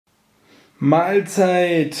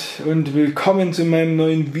Mahlzeit und willkommen zu meinem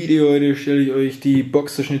neuen Video. Heute stelle ich euch die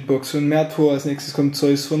Boxerschnittbox von MERT vor. Als nächstes kommt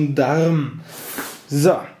Zeus von Darm.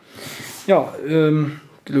 So, ja,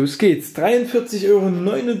 los geht's.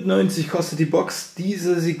 43,99 € kostet die Box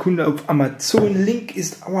diese Sekunde auf Amazon. Link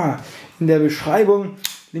ist in der Beschreibung.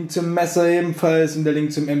 Link zum Messer ebenfalls und der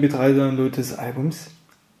Link zum MP3-Download des Albums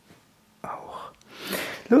auch.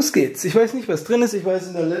 Los geht's. Ich weiß nicht, was drin ist. Ich weiß,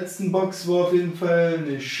 in der letzten Box war auf jeden Fall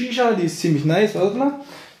eine Shisha. Die ist ziemlich nice. Warte mal.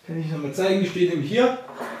 Kann ich nochmal zeigen. Die steht nämlich hier.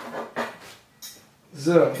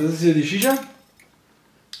 So, das ist hier die Shisha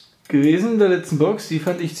gewesen in der letzten Box. Die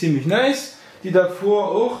fand ich ziemlich nice. Die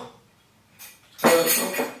davor auch. Oh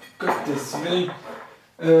Gott, das Willen.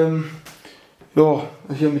 Ja,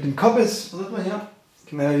 hier mit dem Koppes. Warte mal hier.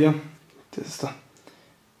 Genau hier. Das ist er.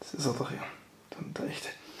 Das ist er doch hier. Der echte.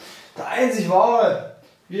 Der einzig wahre.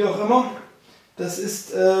 Wie auch immer, das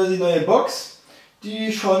ist die neue Box,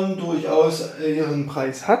 die schon durchaus ihren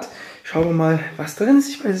Preis hat. Schauen wir mal, was drin ist.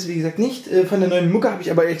 Ich weiß es wie gesagt nicht. Von der neuen Mucke habe ich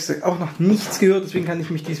aber ehrlich gesagt auch noch nichts gehört, deswegen kann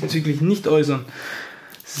ich mich diesbezüglich nicht äußern.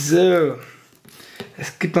 So,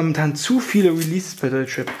 es gibt momentan zu viele Releases bei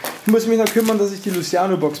Deutschrap. Ich muss mich noch kümmern, dass ich die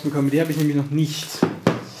Luciano-Box bekomme. Die habe ich nämlich noch nicht.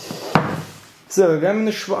 So, wir haben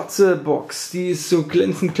eine schwarze Box, die ist so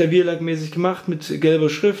glänzend klavierlackmäßig gemacht mit gelber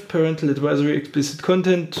Schrift, Parental Advisory Explicit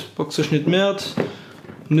Content, Boxerschnitt MERT,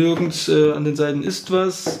 nirgends an den Seiten ist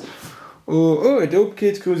was. Oh, Dope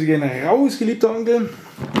Kit, Grüße gehen raus, geliebter Onkel.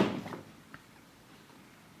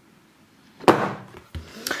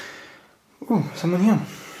 Was haben wir hier?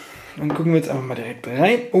 Dann gucken wir jetzt einfach mal direkt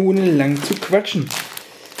rein, ohne lang zu quatschen.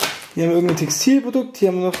 Hier haben wir irgendein Textilprodukt, hier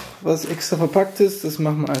haben wir noch was extra verpacktes, das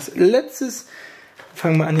machen wir als letztes.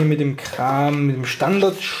 Fangen wir an hier mit dem Kram, mit dem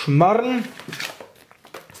Standard-Schmarren.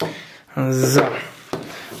 So.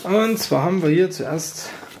 Und zwar haben wir hier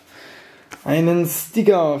zuerst einen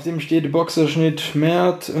Sticker, auf dem steht Boxerschnitt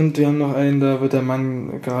MERT und wir haben noch einen, da wird der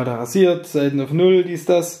Mann gerade rasiert, Seiten auf 0, dies,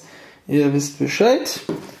 das. Ihr wisst Bescheid.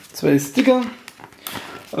 2 Sticker.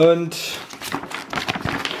 Und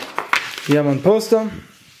hier haben wir ein Poster.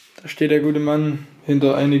 Da steht der gute Mann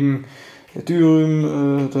hinter einigen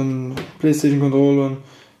Dürüm, dann Playstation Controllern,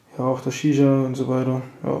 ja auch der Shisha und so weiter.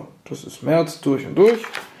 Ja, das ist MERT durch und durch.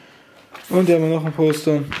 Und hier haben wir noch ein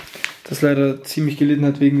Poster, das leider ziemlich gelitten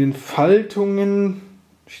hat wegen den Faltungen.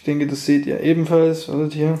 Ich denke, das seht ihr ebenfalls.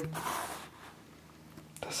 Wartet hier.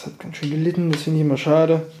 Das hat ganz schön gelitten, das finde ich immer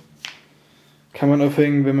schade. Kann man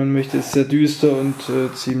aufhängen, wenn man möchte. Ist sehr düster und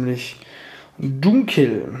ziemlich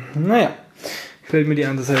dunkel. Naja. Gefällt mir die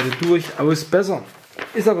andere Seite durchaus besser.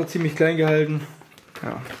 Ist aber ziemlich klein gehalten.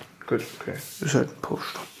 Ja, gut, okay. Ist halt ein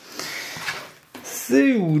Poster.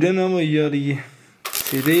 So, dann haben wir hier die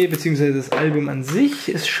CD bzw. das Album an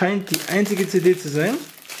sich. Es scheint die einzige CD zu sein.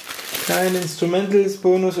 Kein Instrumentals,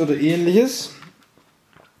 Bonus oder ähnliches.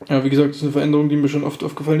 Ja, wie gesagt, das ist eine Veränderung, die mir schon oft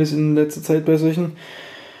aufgefallen ist in letzter Zeit bei solchen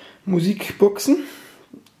Musikboxen.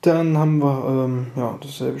 Dann haben wir, ja,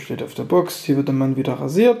 dasselbe steht auf der Box. Hier wird der Mann wieder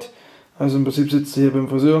rasiert. Also im Prinzip sitzt er hier beim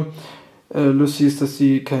Friseur. Lustig ist, dass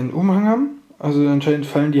sie keinen Umhang haben. Also anscheinend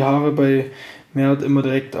fallen die Haare bei MERT immer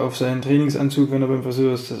direkt auf seinen Trainingsanzug, wenn er beim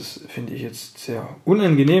Friseur ist. Das finde ich jetzt sehr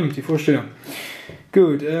unangenehm, die Vorstellung.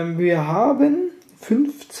 Gut, wir haben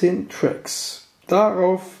 15 Tracks.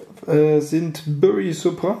 Darauf sind Burry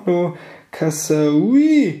Soprano,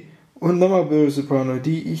 Kasaui und nochmal Burry Soprano,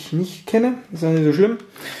 die ich nicht kenne. Ist auch nicht so schlimm.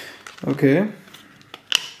 Okay.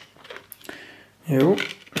 Jo.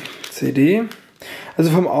 CD. Also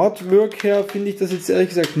vom Artwork her finde ich das jetzt ehrlich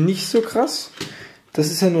gesagt nicht so krass. Das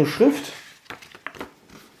ist ja nur Schrift.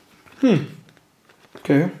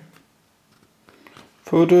 Okay.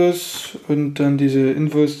 Fotos und dann diese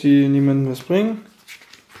Infos, die niemandem was bringen.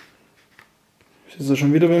 Ist er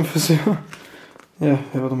schon wieder beim Friseur? Ja,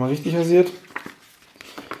 er wird doch mal richtig rasiert.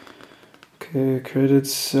 Okay,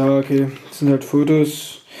 Credits. Ja, okay. Das sind halt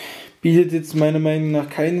Fotos. Bietet jetzt meiner Meinung nach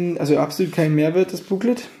absolut keinen Mehrwert, das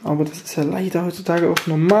Booklet. Aber das ist ja leider heutzutage auch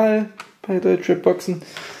normal bei Deutschrap-Boxen.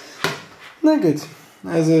 Na gut.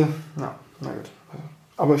 Also, na gut.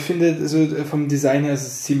 Aber ich finde, also vom Design her ist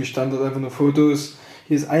es ziemlich Standard, einfach nur Fotos.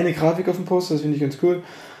 Hier ist eine Grafik auf dem Poster, das finde ich ganz cool.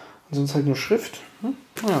 Und sonst halt nur Schrift.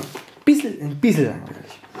 Ja, ein bisschen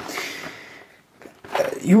langweilig.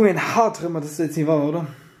 Jungen Haartrimmer, das ist jetzt nicht wahr, oder?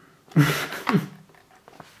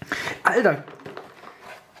 Alter!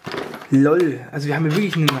 LOL, also wir haben hier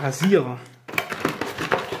wirklich einen Rasierer.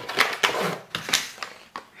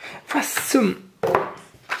 Was zum...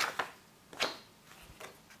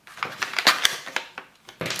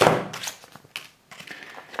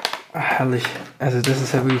 Herrlich, also das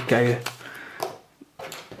ist ja wirklich geil.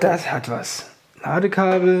 Das hat was.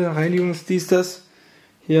 Ladekabel, Reinigungs, dies, das.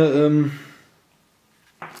 Hier,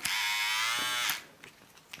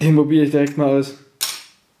 Den probiere ich direkt mal aus.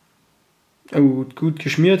 Oh, gut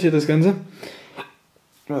geschmiert hier das Ganze.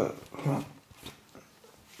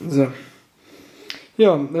 So.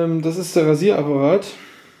 Ja, das ist der Rasierapparat.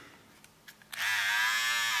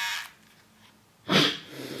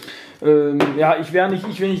 Ja,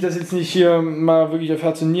 wenn ich das jetzt nicht hier mal wirklich auf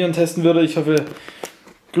Herz und Nieren testen würde. Ich hoffe,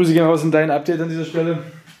 Grüße gehen raus in dein Update an dieser Stelle.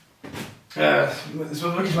 Es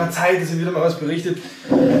wird wirklich mal Zeit, dass ihr wieder mal was berichtet.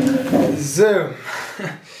 So.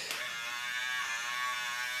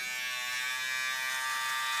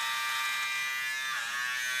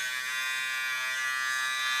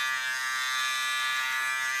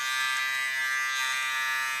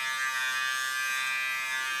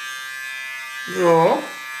 Ja.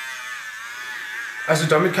 Also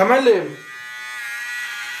damit kann man leben.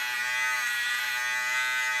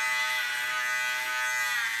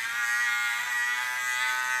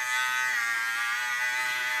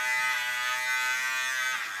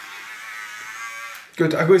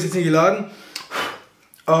 Gut, Akku ist jetzt nicht geladen,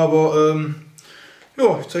 aber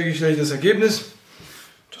ja, ich zeige euch gleich das Ergebnis.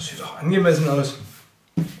 Das sieht auch angemessen aus.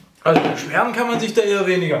 Also beschweren kann man sich da eher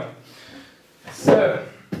weniger. So,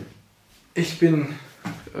 ich bin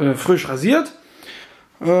frisch rasiert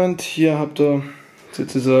und hier habt ihr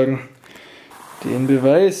sozusagen den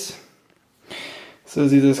Beweis. So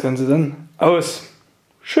sieht das Ganze dann aus.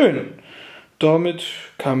 Schön. Damit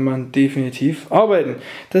kann man definitiv arbeiten.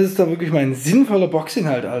 Das ist da wirklich mal ein sinnvoller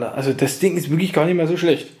Boxinhalt, Alter. Also das Ding ist wirklich gar nicht mehr so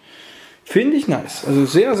schlecht. Finde ich nice. Also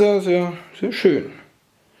sehr, sehr, sehr, sehr schön.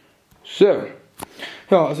 So.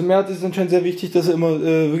 Ja, also MERT ist anscheinend sehr wichtig, dass er immer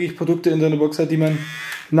wirklich Produkte in seiner Box hat, die man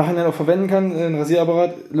im Nachhinein auch verwenden kann. Ein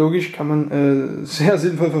Rasierapparat, logisch, kann man sehr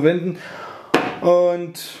sinnvoll verwenden.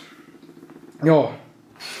 Und ja,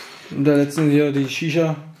 in der letzten hier die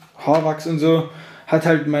Shisha, Haarwachs und so. Hat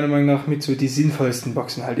halt meiner Meinung nach mit so die sinnvollsten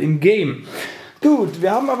Boxen halt im Game. Gut,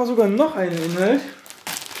 wir haben aber sogar noch einen Inhalt,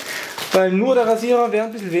 weil nur der Rasierer wäre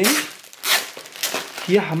ein bisschen wenig.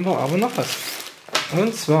 Hier haben wir aber noch was.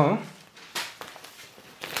 Und zwar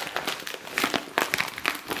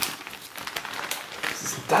was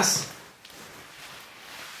ist denn das?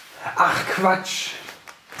 Ach Quatsch.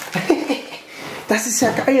 Das ist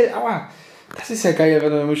ja geil, aber das ist ja geil, weil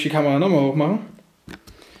da muss ich die Kamera nochmal hochmachen.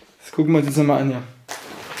 Das gucken wir uns jetzt nochmal an hier.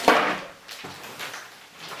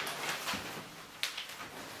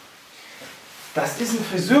 Das ist ein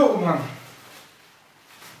Friseurumhang.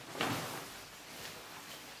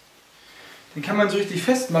 Den kann man so richtig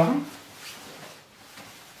festmachen.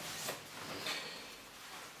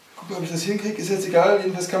 Gucken, ob ich das hinkriege. Ist jetzt egal.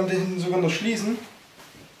 Jedenfalls kann man den hinten sogar noch schließen.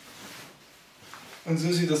 Und so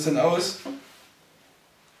sieht das dann aus.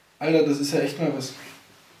 Alter, das ist ja echt mal was.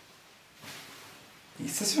 Wie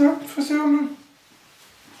ist das überhaupt, Friseurumhang?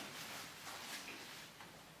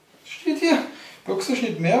 Steht hier.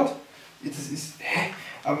 Boxerschnitt MERT. Das ist. Hä?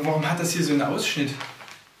 Aber warum hat das hier so einen Ausschnitt?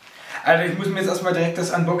 Alter, ich muss mir jetzt erstmal direkt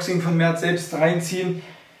das Unboxing von MERT selbst reinziehen,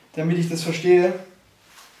 damit ich das verstehe.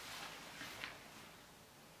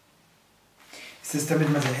 Ist das,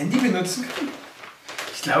 damit man sein Handy benutzen kann?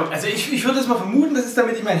 Ich glaube, also ich würde es mal vermuten, das ist,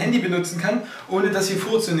 damit ich mein Handy benutzen kann, ohne das hier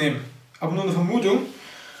vorzunehmen. Aber nur eine Vermutung.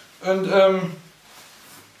 Und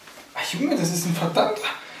ach Junge, das ist ein verdammter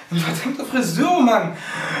Friseurmann.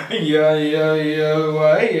 Ja, ja,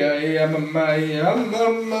 ja, ja, ja, Mama, ja, Mama,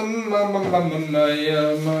 Mama, Mama,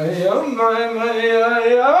 ja, Mama, ja, Mama, ja,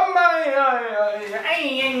 ja,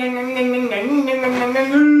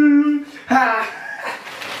 ja,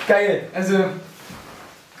 geil, also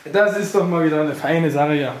das ist doch mal wieder eine feine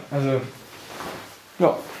Sache, ja. Also,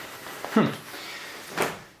 ja.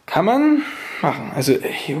 Kann man machen. Also,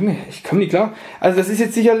 Junge, ich komme nicht klar. Also, das ist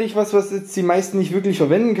jetzt sicherlich was jetzt die meisten nicht wirklich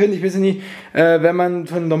verwenden können. Ich weiß nicht, wenn man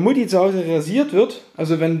von der Mutti zu Hause rasiert wird,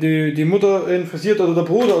 also wenn die Mutter ihn frisiert oder der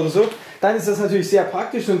Bruder oder so, dann ist das natürlich sehr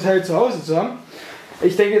praktisch, so ein Teil zu Hause zu haben.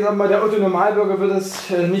 Ich denke jetzt auch mal, der Otto-Normalbürger wird das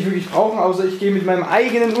nicht wirklich brauchen, außer ich gehe mit meinem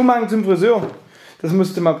eigenen Umhang zum Friseur. Das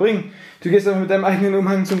musst du mal bringen. Du gehst auch mit deinem eigenen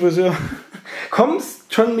Umhang zum Friseur.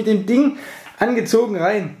 Kommst schon mit dem Ding angezogen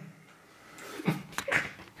rein.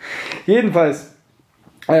 Jedenfalls,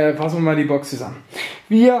 fassen wir mal die Box zusammen.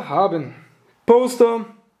 Wir haben Poster,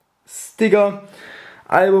 Sticker,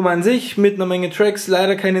 Album an sich mit einer Menge Tracks,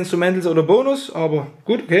 leider keine Instrumentals oder Bonus, aber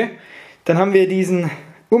gut, okay. Dann haben wir diesen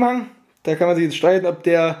Umhang, da kann man sich jetzt streiten, ob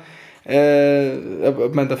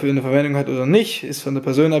man dafür eine Verwendung hat oder nicht, ist von der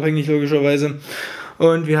Person abhängig logischerweise.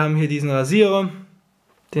 Und wir haben hier diesen Rasierer,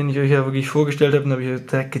 den ich euch ja wirklich vorgestellt habe, den habe ich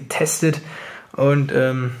direkt getestet und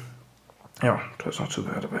ja, da ist noch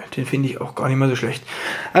Zubehör dabei. Den finde ich auch gar nicht mal so schlecht.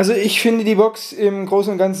 Also ich finde die Box im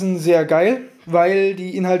Großen und Ganzen sehr geil, weil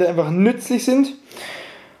die Inhalte einfach nützlich sind.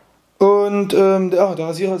 Und ja, der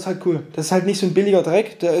Rasierer ist halt cool. Das ist halt nicht so ein billiger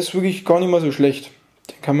Dreck, der ist wirklich gar nicht mal so schlecht.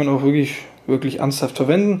 Den kann man auch wirklich ernsthaft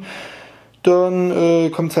verwenden.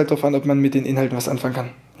 Dann kommt es halt darauf an, ob man mit den Inhalten was anfangen kann.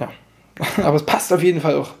 Ja. Aber es passt auf jeden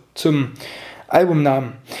Fall auch zum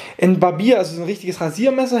Albumnamen. Ein Barbier, also so ein richtiges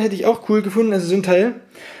Rasiermesser, hätte ich auch cool gefunden, also so ein Teil.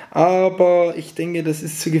 Aber ich denke, das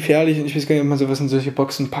ist zu gefährlich und ich weiß gar nicht, ob man sowas in solche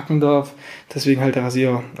Boxen packen darf. Deswegen halt der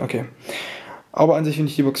Rasierer. Okay. Aber an sich finde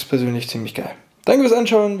ich die Box persönlich ziemlich geil. Danke fürs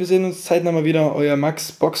Anschauen. Wir sehen uns zeitnah mal wieder. Euer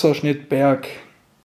Max, Boxerschnitt Berg.